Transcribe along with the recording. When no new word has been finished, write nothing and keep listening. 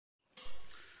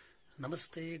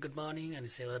नमस्ते good morning अनि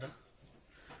सेवा र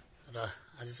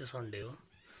आज चाहिँ सन्डे हो।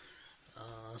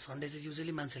 सन्डे चाहिँ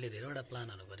युजुअली मान्छेले धेरैवटा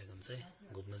प्लानहरू गरेको हुन्छ है,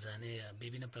 घुम्न जाने या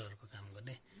विभिन्न प्रकारको काम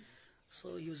गर्ने।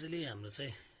 सो युजुअली हाम्रो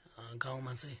चाहिँ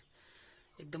गाउँमा चाहिँ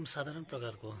एकदम साधारण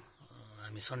प्रकारको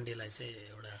हामी सन्डेलाई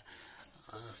चाहिँ एउटा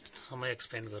समय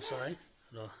एक्सपेन्ड गर्छ है।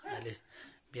 र अहिले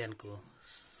बिहानको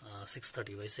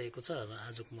 6:30 भइसकेको छ र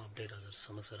आजको म अपडेट हजुर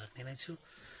समक्ष राख्ने नै छु।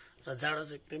 र जाडो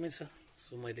चाहिँ एकदमै छ।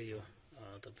 सो मैले यो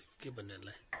तपाईको के भन्ने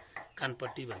यसलाई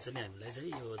कानपट्टी भन्छ नि हामीलाई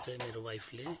चाहिँ, यो चाहिँ मेरो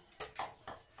वाइफले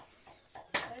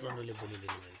प्रणुले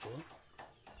बोलिदिनु भएको हो।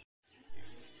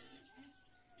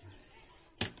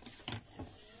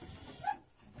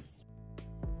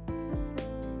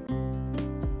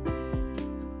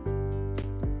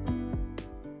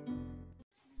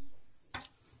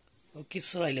 ओके,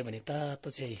 सो अहिले भने तातो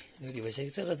चाहिँ रेडी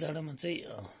भइसकेको छ र जाडोमा चाहिँ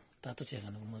तातो चिया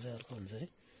खानुको मजा अर्को हुन्छ है।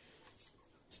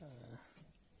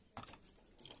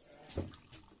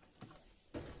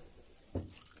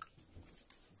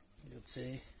 यो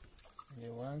चाहिँ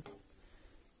नेवाङ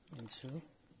लिन्छु।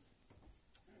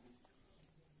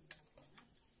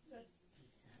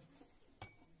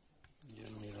 यो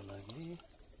मेरो लागि,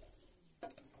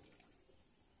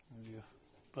 यो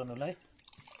प्रणुलाई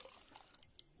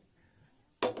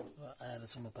आएर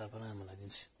चाहिँ म पापा र आमालाई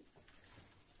दिन्छु।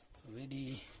 रेडी।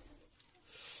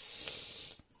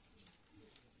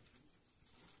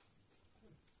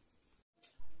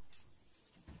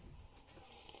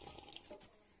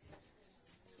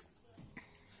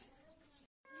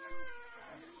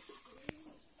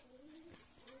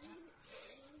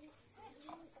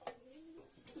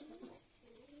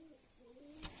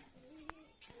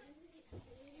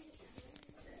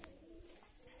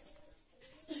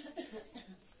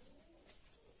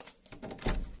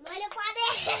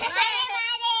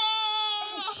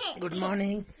 Good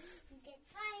morning.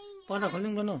 पर्दा खोल्नु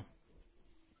गर्नु।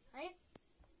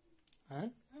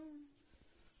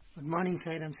 गुड मर्निङ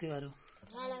साइराम सेवाहरू।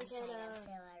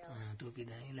 टोपी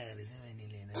दामी लगाएर चाहिँ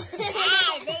बहिनीले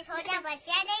छोटा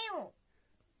बच्चा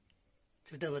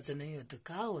नै हो त।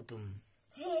 कहाँ हो तुम?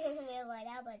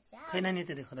 खै नानी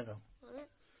त देखो त गाउँ।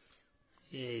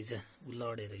 ए जा उ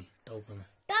लडेर टाउकोमा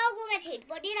छेद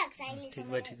पडिरहेको छ अहिले। ठिक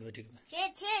भयो ठिक भयो ठिक भयो।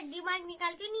 छेद दिमाग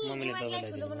निकाल्छु नि। मम्मीले दबाई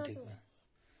लगाइदिनु ठिक भयो।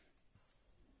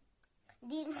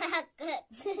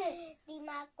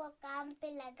 दिमागको काम पे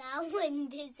लगाऊ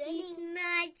भन्दैछ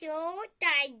नि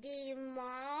छोटा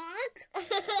दिमाग।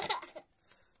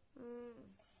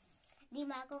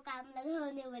 दिमागको काम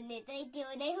लगाउने भन्ने चाहिँ त्यो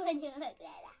नै भन्यो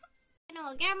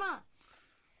हो क्या म।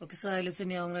 ओके, सो अहिले चाहिँ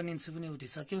न्याउङ र निन्सु पनि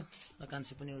उठिसक्यो र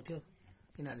कान्छी पनि उठ्यो।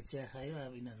 यिनीहरू चिया खायो,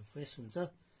 अब यिनीहरू फ्रेस हुन्छ।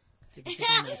 त्यसपछि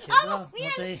यिनीहरू खेल्छ। म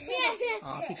चाहिँ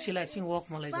पिक्सीलाई एकछिन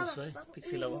वकमा लैजाउँछु है।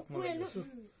 पिक्सीलाई वकमा लैजाउँछु।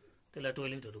 त्यसलाई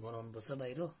टोइलेटहरू बनाउनुपर्छ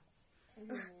बाहिर।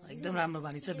 एकदम राम्रो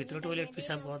बानी छ, भित्र टोइलेट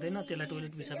पिसाब गर्दैन। त्यसलाई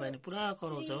टोइलेट पिसाब भयो भने पुरा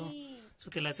कराउँछ हो। सो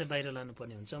त्यसलाई चाहिँ बाहिर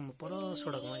लानुपर्ने हुन्छ। म पर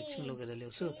सडकमा एकछिन लगेर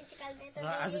ल्याउँछु। र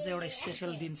आज चाहिँ एउटा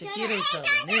स्पेसल दिन चाहिँ के रहेछ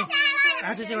भने,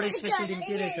 आज चाहिँ एउटा स्पेसल दिन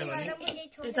के रहेछ भने,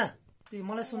 यता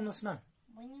मलाई सुन्नुहोस् न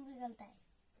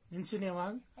निन्सु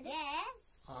नेवाङ,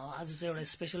 आज चाहिँ एउटा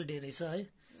स्पेसल डे रहेछ है।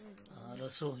 र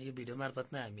सो यो भिडियो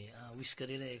मार्फत नै हामी विश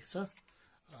गरिरहेको छ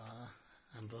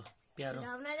हाम्रो प्यारो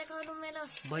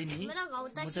बहिनी।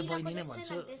 म चाहिँ बहिनी नै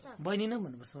भन्छु, बहिनी नै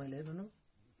भन्नुपर्छ मैले भन्नु।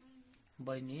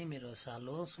 बहिनी मेरो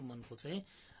सालो सुमनको चाहिँ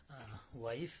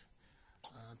वाइफ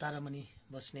तारामणि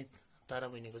बस्नेत तारा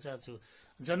बहिनीको चाहिँ आज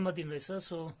जन्मदिन रहेछ।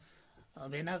 सो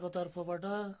भेनाको तर्फबाट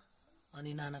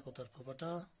अनि नानाको तर्फबाट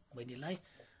बहिनीलाई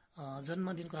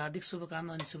जन्मदिनको हार्दिक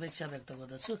शुभकामना अनि शुभेच्छा व्यक्त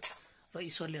गर्दछु। र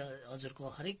ईश्वरले हजुरको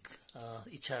हरेक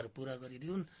इच्छाहरू पुरा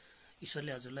गरिदिउन्।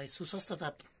 ईश्वरले हजुरलाई सुस्वास्थ्यता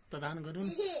प्रदान गरून्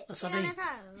र सधैँ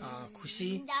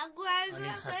खुसी अनि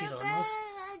हाँसिरहनुहोस्।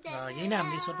 यही नै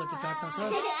हाम्रो ईश्वरप्रति प्रार्थना छ।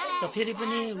 र फेरि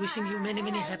पनि विशिङ you many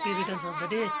many happy returns of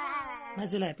the day.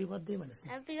 माइजूलाई happy birthday भन्नुहोस् न।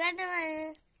 ह्याप्पी बर्थडे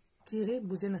के रे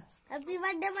बुझेन? ह्याप्पी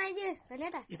बर्थडे माइजू भने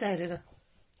त यता हेरेर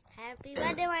happy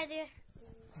birthday माइजू।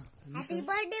 Happy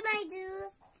birthday माइजू।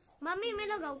 Mummy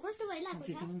मेरो घाउ कस्तो भइरहेको छ?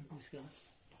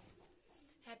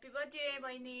 ह्याप्पी बर्थडे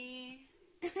बहिनी।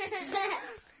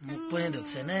 मुख पनि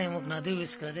दुख्छ नै, मुख नदिउ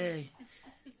विस गरे।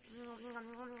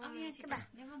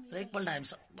 र एकपल्ट हामी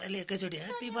सबैले एकैचोटि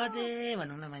ह्याप्पी बर्थडे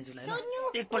भनौँ न माइजूलाई ल।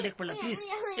 एकपल्ट प्लिज,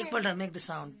 एकपल्ट मेक द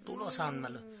साउन्ड, ठुलो साउन्डमा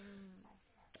ल।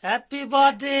 ह्याप्पी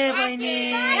बर्थडे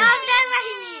बहिनी।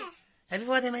 ह्याप्पी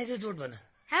बर्थडे माइजू, जोड भन।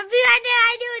 Happy birthday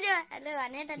माइजू। हेलो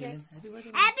भने त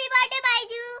ह्याप्पी बर्थडे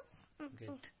माइजू।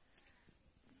 गुड।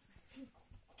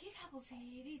 के खाएको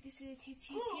फेरि त्यसरी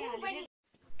छिछि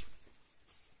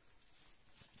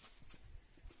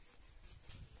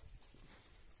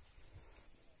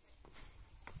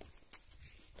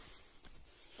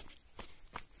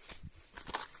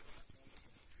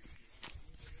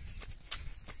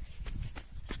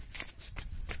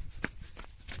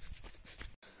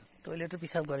टोइलेट र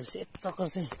पिसाब गरेपछि एक चक्कर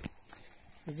चाहिँ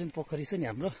यो जुन पोखरी छ नि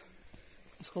हाम्रो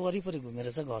यसको वरिपरि घुमेर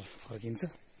चाहिँ घर फर्किन्छ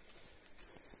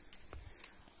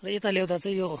र यता ल्याउँदा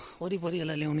चाहिँ यो वरिपरि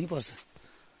यसलाई ल्याउनै पर्छ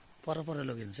पर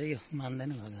लग्यो चाहिँ यो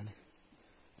मान्दैन घर जाने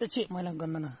छि मैला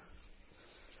गन्दैन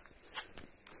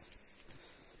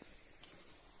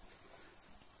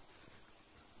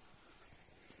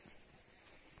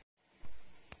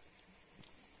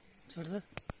छोड्दा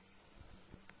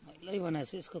मैलै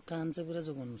बनाएछ यसको कान चाहिँ पुरा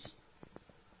जोगाउनुहोस्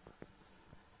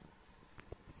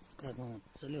काखमा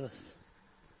मजाले होस्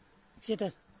सेता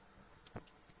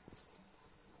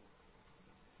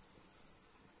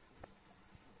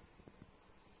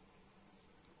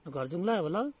घर जाउँ ल अब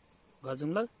ल घर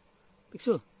जाउँ ल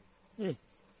पिक्छु ए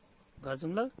घर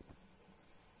जाउँ ल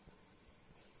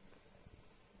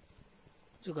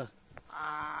चुक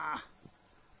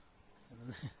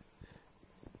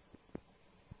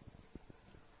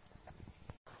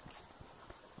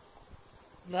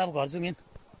ल अब घर जाउँ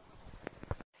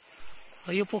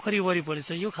यो पोखरी वरिपरि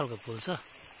चाहिँ यो खालको फुल छ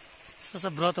यस्तो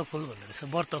चाहिँ व्रत फुल भन्ने रहेछ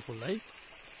व्रत फुल है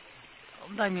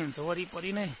एकदम दामी हुन्छ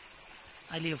वरिपरि नै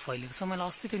अहिले यो फैलेको छ मलाई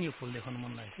अस्ति यो फुल देखाउनु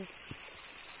मन लागेको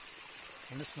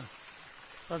हेर्नुहोस् न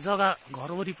र जग्गा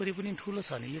घर वरिपरि पनि ठुलो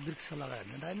छ नि यो वृक्ष लगायो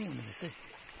भने दामी हुने रहेछ है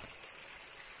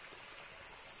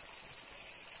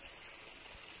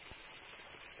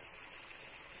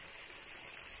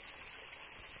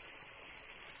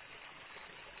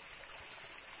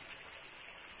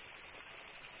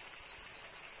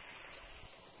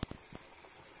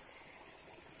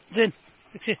जोइन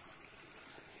पिक्सी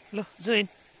ल जोइन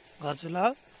घर छु ल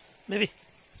बेबी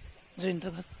जोइन त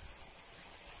घर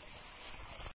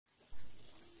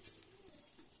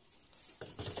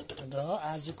र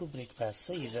आजको ब्रेकफास्ट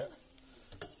चाहिँ हिजो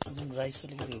जुन राइस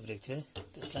अलिकति उब्रेको थियो है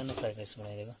त्यसलाई नै फ्राइड राइस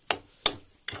बनाइदिएको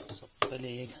सबैले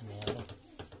यही खाने अब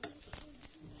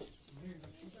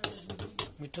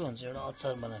मिठो हुन्छ एउटा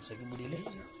अचार बनाएको छ कि बुढीले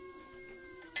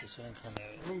त्यसरी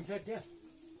खाने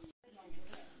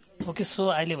ओके सो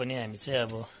अहिले भने हामी चाहिँ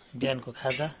अब बिहानको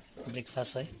खाजा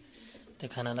ब्रेकफास्ट है त्यो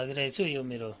खाना लगिरहेको छु यो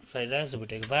मेरो फ्राइड राइस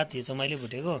भुटेको भात यो चाहिँ मैले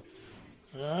भुटेको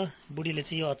र बुढीले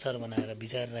चाहिँ यो अचार बनाएर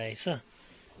भिजाएर राखेको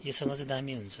छ योसँग चाहिँ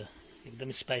दामी हुन्छ एकदम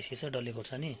स्पाइसी छ डल्ले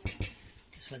खोर्सानी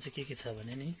यसमा चाहिँ के छ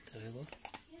भने नि तपाईँको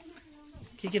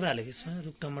के हालेको यसमा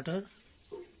रुख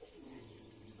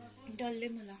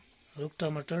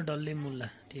टमाटर डल्ले मुला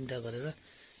तीनटा गरेर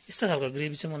यस्तो खालको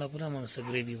ग्रेभी चाहिँ मलाई पुरा मन पर्छ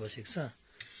ग्रेभी बसेको छ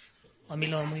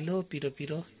अमिलो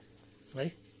पिरो है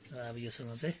र अब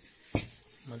योसँग चाहिँ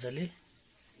मजाले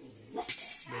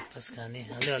ब्रेकफास्ट खाने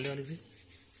हाल्यो अलिकति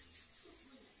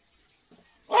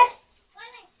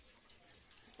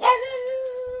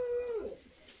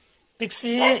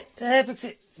पिक्सी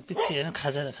हेर्न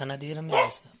खाना दिएर पनि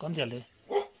कम्ती हाल्यो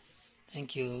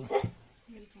थ्याङ्क यू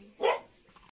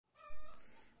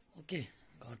ओके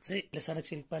घर चाहिँ सडक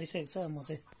सिरिक पारिसकेको छ म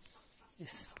चाहिँ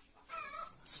यस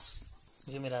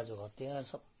मेरो आज घर तिहार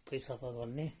सबै सफा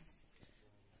गर्ने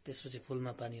त्यसपछि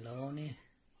फुलमा पानी लगाउने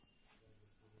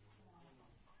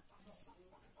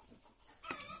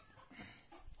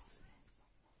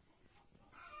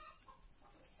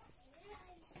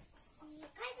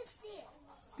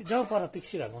जाऊ पर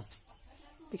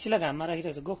पिक्सीलाई घाममा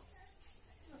राखिरहेको छ गो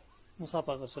म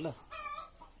सफा गर्छु ल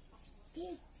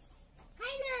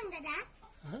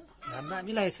घाम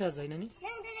दामी लागेको छ छैन नि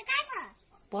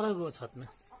पर गयो छतमा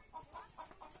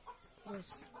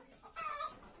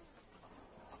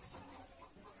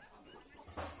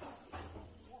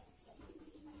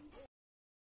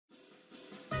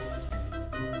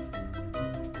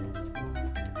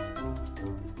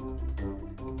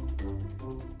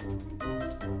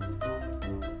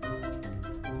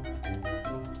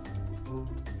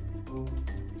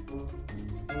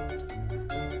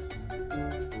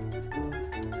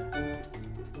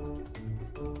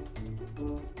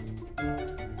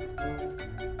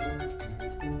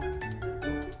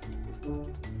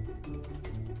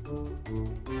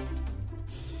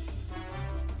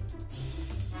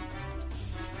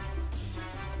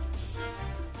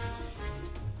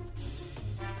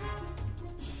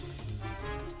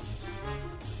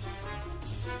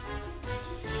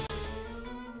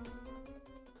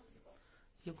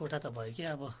यो कोठा त भयो कि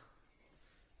अब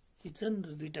किचन र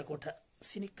दुईटा कोठा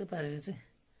सिनिक्क पारेर चाहिँ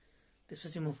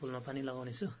त्यसपछि म फुलमा पानी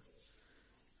लगाउने छु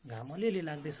घाम अलिअलि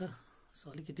लाग्दैछ सो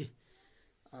अलिकति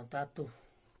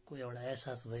तातोको एउटा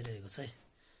एहसास भइरहेको छ है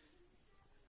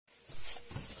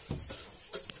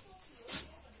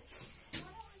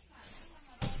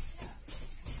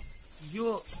यो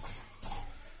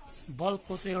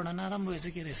बल्बको चाहिँ एउटा नराम्रो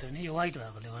चाहिँ के रहेछ भने यो वाइट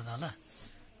भएकोले गर्दा होला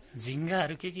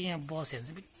झिङ्गाहरू के यहाँ बस्यो भने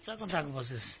चाहिँ बिच्चाको दाग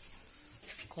बसेस्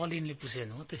कलिनले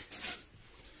पुसेन हो त्यो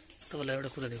तपाईँलाई एउटा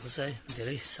कुरा देखाउँछु है,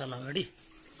 धेरै साल अगाडि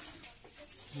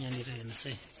यहाँनिर हेर्नुहोस्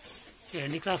है, यो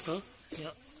ह्यान्डिक्राफ्ट हो।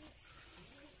 यो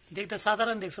देख्दा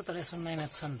साधारण देख्छ, तर यसमा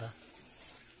मेहनत छ नि त।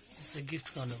 यो चाहिँ गिफ्ट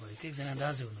गर्नुभएको एकजना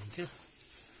दाजु हुनुहुन्थ्यो,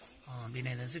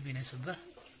 विनय दाजु, विनय सुब्बा।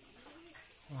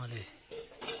 उहाँले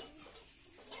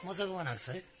मजाको बनाएको छ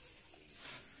है।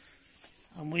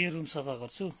 म यो रुम सफा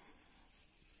गर्छु।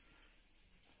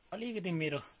 अलिकति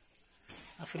मेरो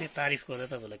आफूले तारिफ गर्दा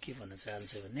तपाईँलाई के भन्न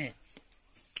चाहन्छु भने,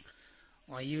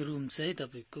 यो रुम चाहिँ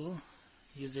तपाईँको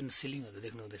यो जुन सिलिङहरू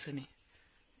देख्नु हुँदैछ नि,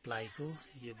 प्लाईको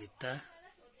यो भित्ता,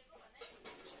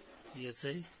 यो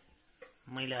चाहिँ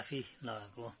मैले आफै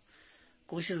लगाएको।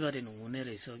 कोसिस गरेन, हुने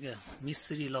रहेछ क्या।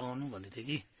 मिस्त्री लगाउनु भन्दै थियो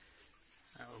कि,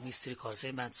 अब मिस्त्री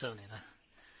खर्चै बाँच्छ भनेर।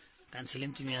 कान्छीले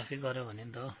पनि तिमी आफै गर्यो भने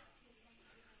नि त।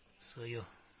 सो यो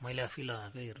मैले आफै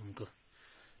लगाएको यो रुमको।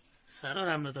 साह्रो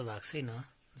राम्रो त भएको छैन,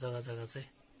 जग्गा जग्गा चाहिँ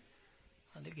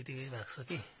अलिकतिकै भएको छ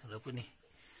कि। र पनि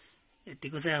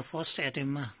यतिको चाहिँ अब फर्स्ट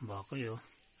एटेम्पमा भएकै हो।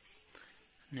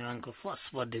 नेवाङको फर्स्ट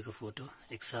बर्थडेको फोटो,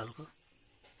 1 सालको।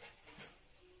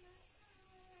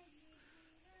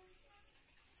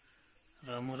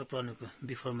 र म र प्रनुको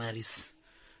बिफोर म्यारिज,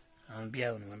 बिहा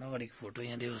हुनुभन्दा अगाडिको फोटो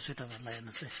यहाँ देखाउँछु तपाईँहरूलाई,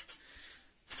 हेर्नुहोस् है।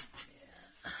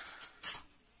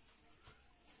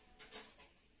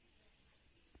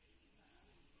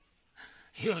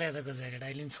 यो लेदरको ज्याकेट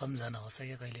अहिले पनि सम्झना आउँछ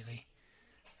क्या कहिलेकाहीँ।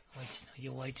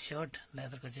 यो वाइट सर्ट,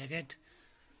 लेदरको ज्याकेट,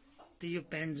 त्यो यो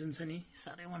प्यान्ट जुन छ नि,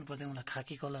 साह्रै मन पर्थ्यो मलाई,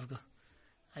 खाकी कलरको।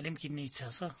 अहिले पनि किन्ने इच्छा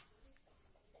छ,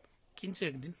 किन्छु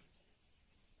एक दिन।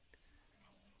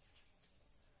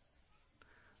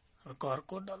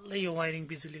 घरको डल्लै यो वायरिङ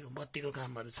बिजुलीको बत्तीको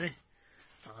कामहरू चाहिँ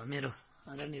मेरो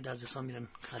आदरणीय दाजु समिरन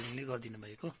खालिङले गरिदिनु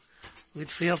भएको, विथ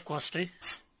फ्री अफ कस्ट है।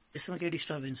 यसमा केही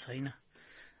डिस्टर्बेन्स छैन।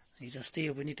 हिजोअस्ति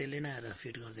यो पनि त्यसले नै आएर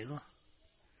फिट गरिदिएको।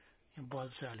 यो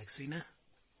बल्ब चाहिँ हालेको छुइनँ।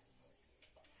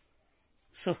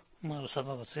 सो म अब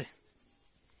सफा गर्छु है।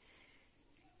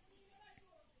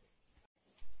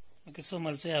 ओके, सो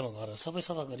मैले चाहिँ अब घर सबै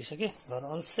सफा गरिसकेँ। घर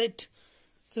अल सेट।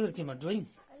 के गऱ्यो तिम्रो ड्रइङ?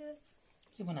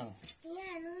 के बनाऊ?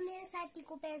 मेरो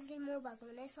साथीको पेन्सिल म भएको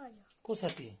नै सर्यो। को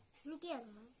साथी?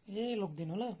 ए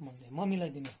लगिदिनु ल, मन्डे मम्मीलाई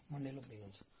दिनु, मन्डे लगिदिनु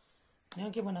हुन्छ। यहाँ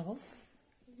के बनाएको?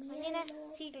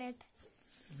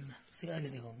 अहिले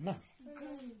देखाउनु ल।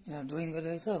 यहाँ ड्रइङ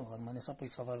गरिरहेछ, घरमा नै सबै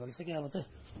सफा गरिसकेँ। अब चाहिँ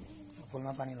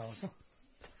फुलमा पानी लगाउँछु।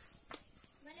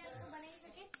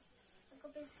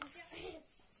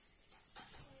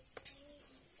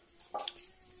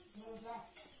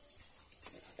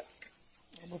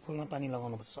 अब फुलमा पानी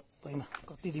लगाउनुपर्छ सबैमा।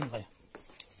 कति दिन भयो।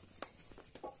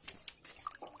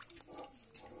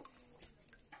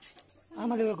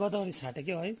 आमाले गदावरी छाटे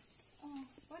क्या है?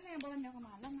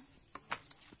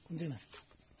 कुन चाहिँ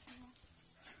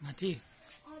माथि?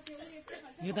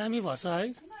 यो दामी भएछ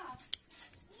है।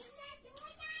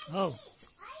 हौ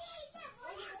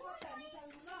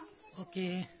ओके।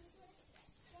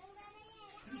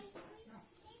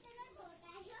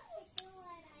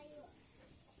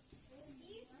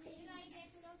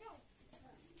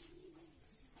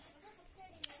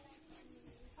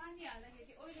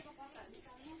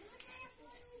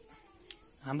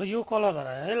 हाम्रो यो कलर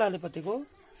हरायो है लालीपत्तीको।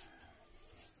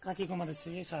 काकीकोमा त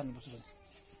यही सार्नुपर्छ।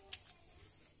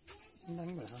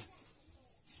 दामी भएछ।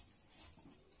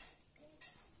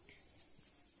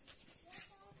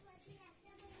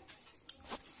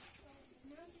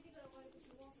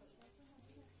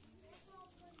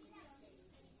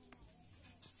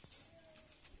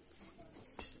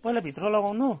 पहिला भित्र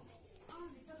लगाउनु।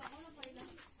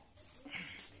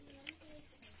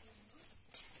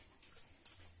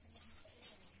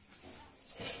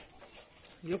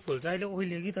 यो फुल चाहिँ अहिले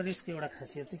ओइल्यो कि, तर यसको एउटा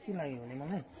खासियत चाहिँ के लाग्यो भने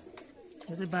मलाई,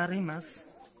 यो चाहिँ 12 मास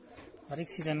हरेक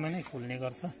सिजनमा नै फुल्ने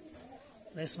गर्छ।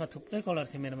 र यसमा थुप्रै कलर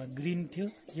थियो। मेरोमा ग्रिन थियो,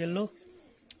 येल्लो,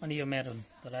 अनि यो मेरुन।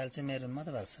 तर अहिले चाहिँ मेरुन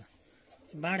मात्र भएको छ।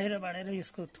 बाँडेर बाँडेर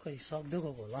यसको खै सक्दो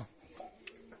गएको होला,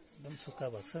 एकदम सुक्खा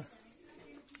भएको छ।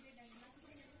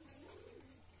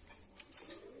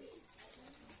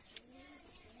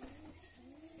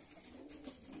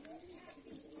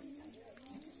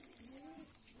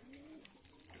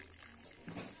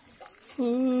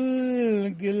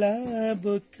 फूल गुलाब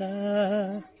का,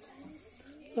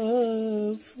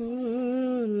 ओ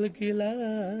फूल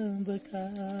गुलाब का,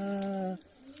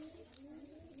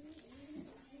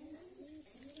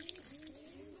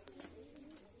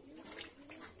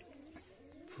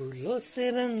 फूलों से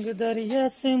रंग दरिया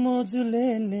से मौज ले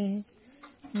ले,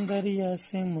 दरिया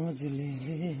से मौज ले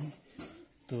ले,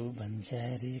 तू बन जा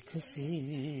रे खुशी,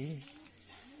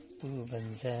 तू बन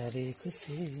जा रे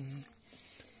खुशी।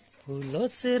 फूलों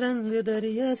से रंग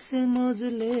दरिया से मौज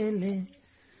ले ले,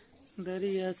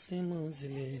 दरिया से मौज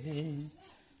ले ले,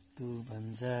 तू तु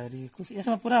भन्जारी खुसी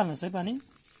यसमा पुरा हाल्नुहोस् है पानी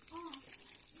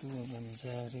तु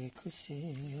भन्जारी खुसी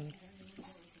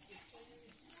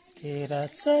तेरा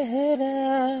चेहरा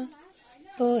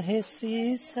तो है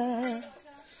शीशा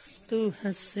तू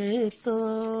हंसे तो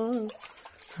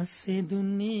हंसे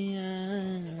दुनिया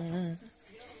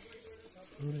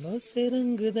फूलों से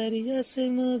रंग दरिया से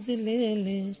मौज ले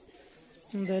ले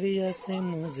दरिया से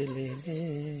मौज ले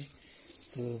ले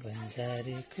तू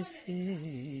बंजारी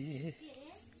खुशी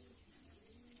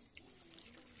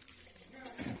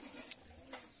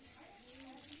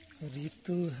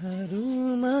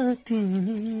ऋतुहरूमा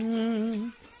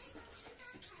तिमी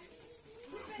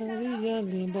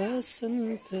हरियाली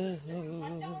बसन्त हो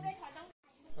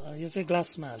यो चाहिँ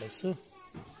ग्लासमा हालेको छु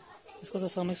यसको चाहिँ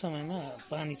समय समयमा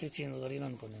पानी चाहिँ चेन्ज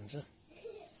गरिरहनु पर्ने हुन्छ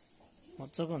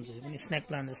मजाको हुन्छ यो पनि स्नेक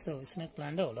प्लान्ट जस्तो हो स्नेक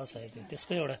प्लान्टै होला सायद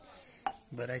त्यसकै एउटा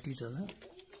भेराइटी छ होला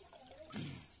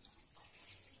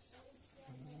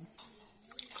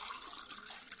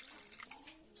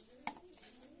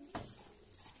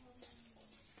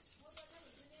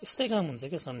यस्तै काम हुन्छ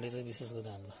क्या सन्डे चाहिँ विशेष गरी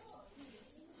हाम्रो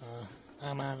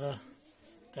आमा र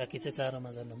काकी चाहिँ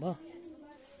चारोमा जानुभयो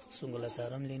सुँगुरलाई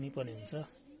चारो पनि लिनै पर्ने हुन्छ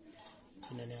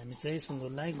किनभने हामी चाहिँ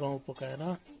सुँगुरलाई गहुँ पकाएर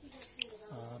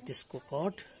त्यसको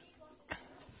कट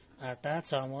आटा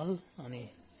चामल अनि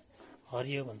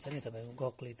हरियो भन्छ नि तपाईँको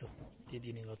गक्लै त्यो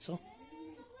दिने गर्छौँ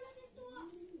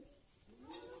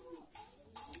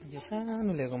यो सानो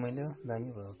ल्याएको मैले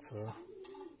दामी भएको छ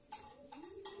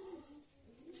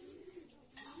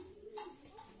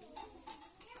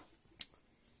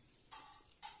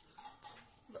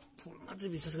फुलमा चाहिँ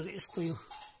विशेष गरी यस्तो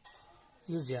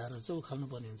यो झ्यारहरू चाहिँ उखाल्नु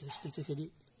पर्ने हुन्छ यसले चाहिँ फेरि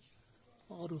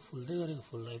अरू फुल्दै गरेको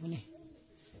फुललाई पनि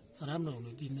राम्रो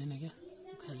हुनु दिँदैन क्या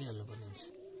उखालिहाल्नु पर्ने हुन्छ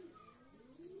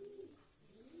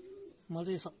म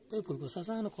चाहिँ सबै फुलको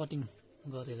सानो कटिङ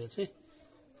गरेर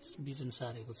चाहिँ बिजन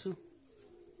सारेको छु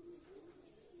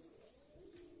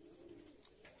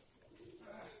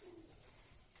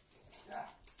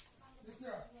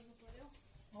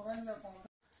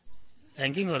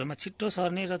ह्याङ्गिङहरूमा छिट्टो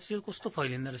सर्ने र चाहिँ कस्तो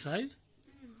फैलिँदो रहेछ है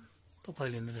कस्तो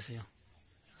फैलिँदो रहेछ यो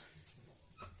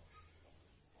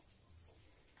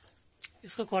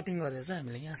यसको कटिङ गरेर चाहिँ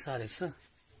हामीले यहाँ सारेको छ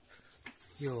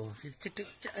यो फेरि छिट्टै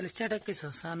अहिले च्याटक्कै छ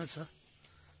सानो छ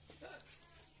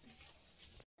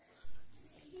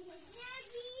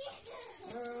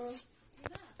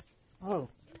हो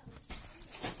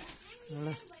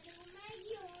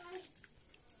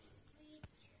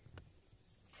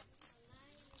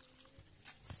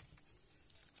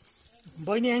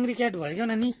बहिनी एङ्ग्री क्याट भयो क्या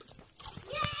नानी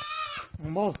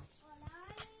बो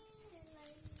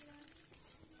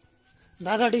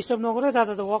दादा डिस्टर्ब नगर है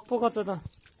दादा त वक पो गर्छ त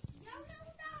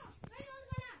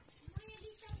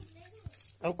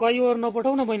अब कहीँ ओर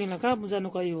नपठाउ न बहिनीलाई कहाँ जानु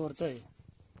कहीँ ओर चाहिँ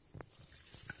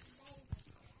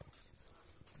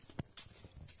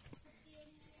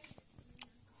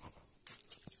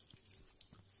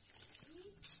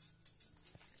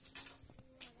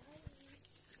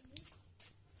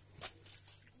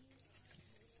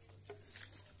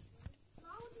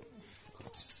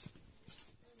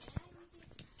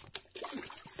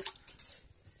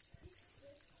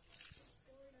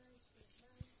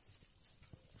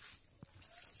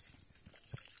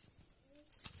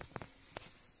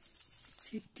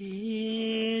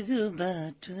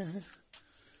चिटिजबाट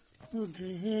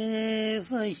उदय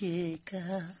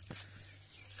भएका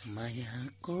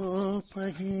मायाको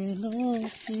पहिलो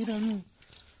किरण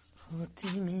हो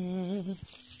तिमी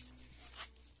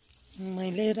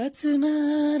मैले रचना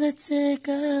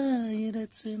रचेका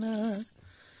रचनाहरूमा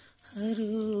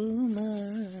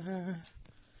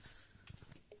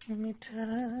मिठा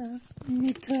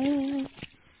मिठा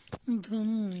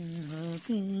धुन हो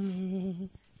तिमी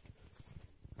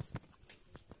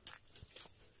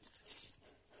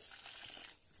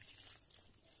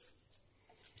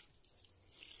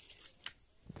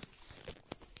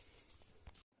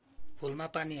फुलमा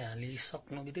पानी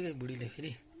हालिसक्नु बित्तिकै बुढीले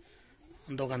फेरि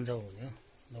दोकान जाऊ भन्यो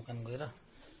दोकान गएर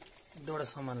एक दुईवटा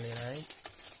सामान लिएर आए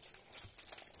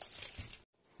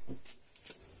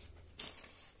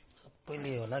सबै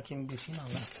लियो होला कि बिर्सिन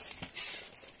होला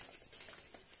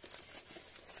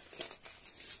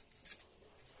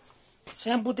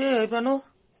स्याम्पू त्यही हो पानु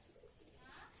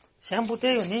स्याम्पू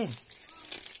त्यही हो नि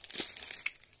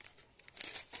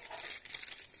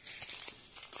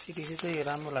सिकेपछि चाहिँ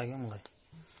राम्रो लाग्यो मलाई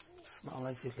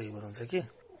अलैँची फ्लेभर हुन्छ कि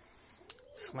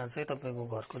यसमा चाहिँ तपाईँको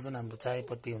घरको जुन हाम्रो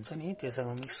चायपत्ती हुन्छ नि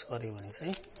त्यससँग मिक्स गर्यो भने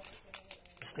चाहिँ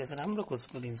यसले चाहिँ राम्रो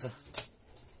खुसबु दिन्छ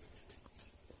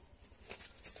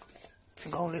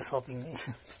गाउँले सपिङ नै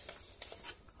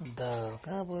दाल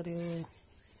कहाँ पर्यो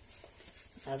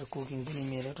आज कुकिङ पनि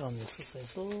मेरो टर्न जस्तो छ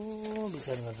यसो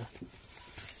विचार गर्दा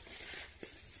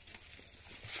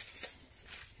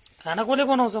खाना कसले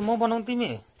बनाउँछ म बनाउँ तिमी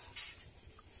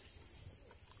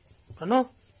भन्नु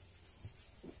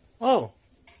औ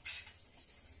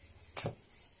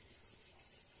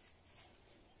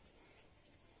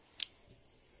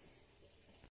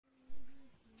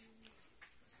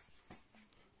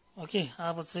ओके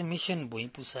अब चाहिँ मिसन भुइँ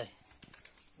पुसाए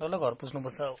ल घर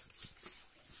पुस्नुपर्छ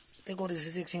त्यही गरेपछि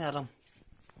चाहिँ एकछिन आराम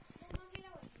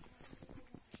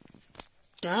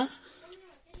कहाँ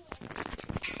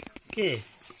के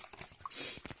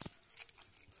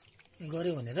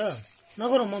गऱ्यो भनेर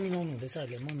नगरौँ मम्मी आउनु हुँदैछ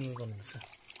अहिले मम्मी गर्नुहुँदैछ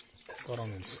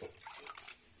गराउनुहुन्छ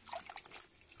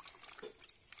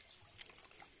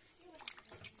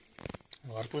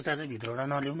घर पुस्दा चाहिँ भित्रबाट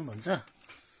नल्याउनु भन्छ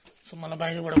सो मलाई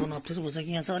बाहिरबाट गर्नु अप्ठ्यारो पर्छ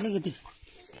कि यहाँ चाहिँ अलिकति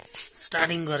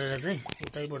स्टार्टिङ गरेर चाहिँ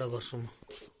उतैबाट गर्छु म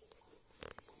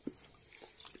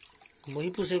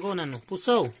भुइँ पुसेको नानु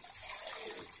पुस्छौ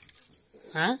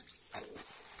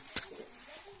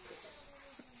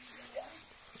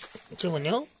के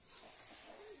भन्यो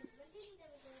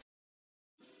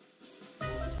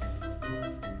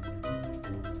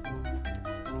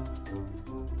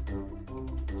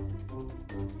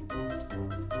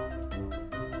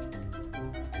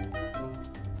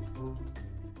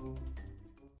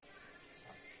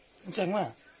चेकमा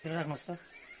राख्नुहोस् त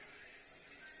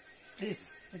प्लिज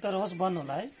यता रहोस् बन्द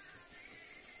होला है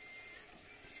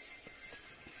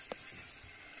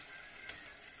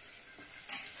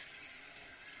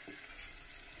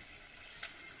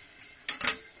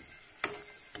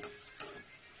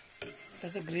त्यो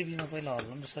चाहिँ ग्रेभीमा पहिला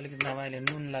हल्लाउनु अलिकति नभए अहिले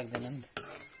नुन लाग्दैन नि त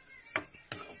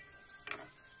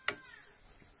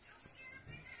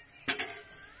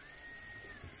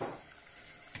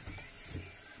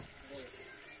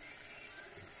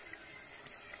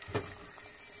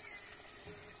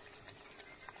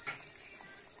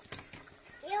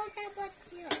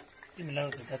तिमीलाई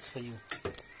द्याट्स फर यु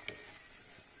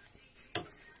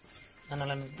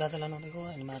नानालाई दादालाई नदिएको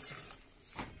अनि मार्छ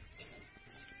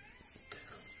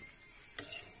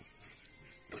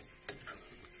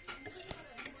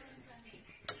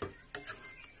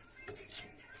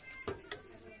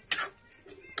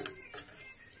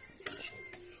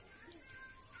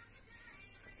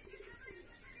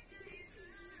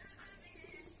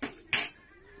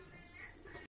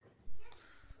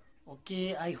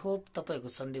ओके आई होप तपाईँहरूको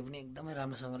सन्डे पनि एकदमै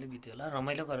राम्रोसँगले बित्यो होला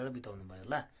रमाइलो गरेर बिताउनु भयो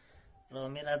होला र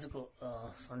मेरो आजको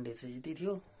सन्डे चाहिँ यति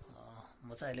थियो म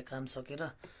चाहिँ अहिले काम सकेर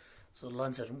सो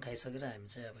लन्चहरू पनि खाइसकेर हामी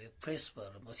चाहिँ अब यो फ्रेस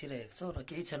भएर बसिरहेको छौँ र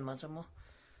केही क्षणमा चाहिँ म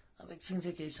अब एकछिन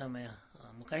चाहिँ केही समय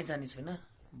म कहीँ जाने छुइनँ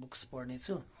बुक्स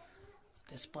पढ्नेछु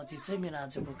त्यसपछि चाहिँ मेरो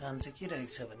आजको काम चाहिँ के रहेको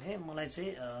छ भने मलाई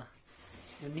चाहिँ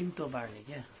यो निम्तो बाँड्ने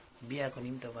क्या बिहाको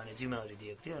निम्तो बाँड्ने जिम्मेवारी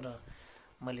दिएको थियो र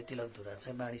मैले तिलक धुरा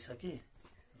चाहिँ बाँडिसकेँ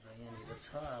यहाँनिर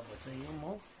छ अब चाहिँ यो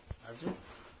म आज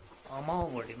माउ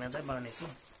भोटीमा चाहिँ बाँड्नेछु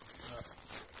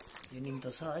यो निम्तो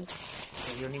छ है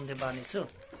यो निम्तो बाँड्नेछु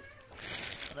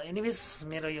र एनिवेज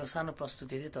मेरो यो सानो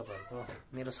प्रस्तुति चाहिँ तपाईँहरूको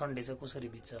मेरो सन्डे चाहिँ कसरी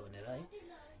बित्छ भनेर है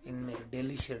इन मेरो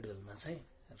डेली सेड्युलमा चाहिँ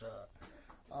र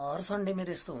हर सन्डे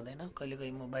मेरो यस्तो हुँदैन कहिले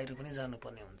कहीँ म बाहिर पनि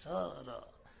जानुपर्ने हुन्छ र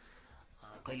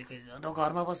कहिले कहीँ र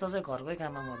घरमा बस्दा चाहिँ घरकै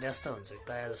काममा म व्यस्त हुन्छु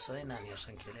प्रायः जस्तो है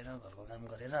नानीहरूसँग खेलेर घरको काम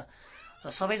गरेर र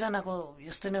सबैजनाको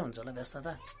यस्तै नै हुन्छ होला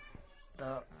व्यस्तता र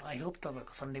आई होप तपाईँको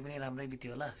सन्डे पनि राम्रै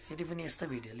बित्यो होला फेरि पनि यस्तो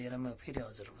भिडियो लिएर म फेरि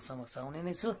हजुरहरूको समक्ष आउने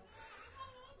नै छु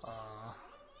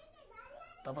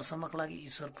तबसम्मको लागि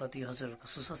ईश्वरप्रति हजुरहरूको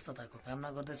सुस्वास्थ्यताको कामना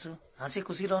गर्दछु हाँसी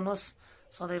खुसी रहनुहोस्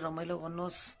सधैँ रमाइलो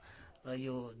गर्नुहोस् र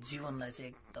यो जीवनलाई चाहिँ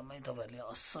एकदमै तपाईँहरूले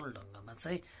असल ढङ्गमा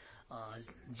चाहिँ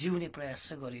जिउने प्रयास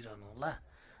चाहिँ गरिरहनु होला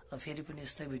र फेरि पनि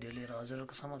यस्तै भिडियो लिएर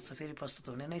हजुरहरूको समक्ष फेरि प्रस्तुत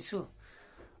हुने नै छु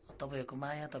तपाईँहरूको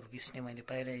माया तपाईँको स्नेह मैले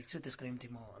पाइरहेको छु त्यसको निम्ति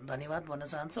म धन्यवाद भन्न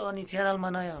चाहन्छु अनि च्यानलमा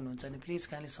नयाँ हुनुहुन्छ भने please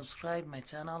kindly subscribe my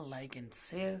channel like and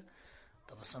share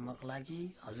तबसम्मको लागि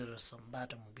हजुरहरूबाट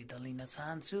म बिदा लिन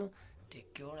चाहन्छु take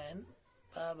care and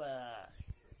by by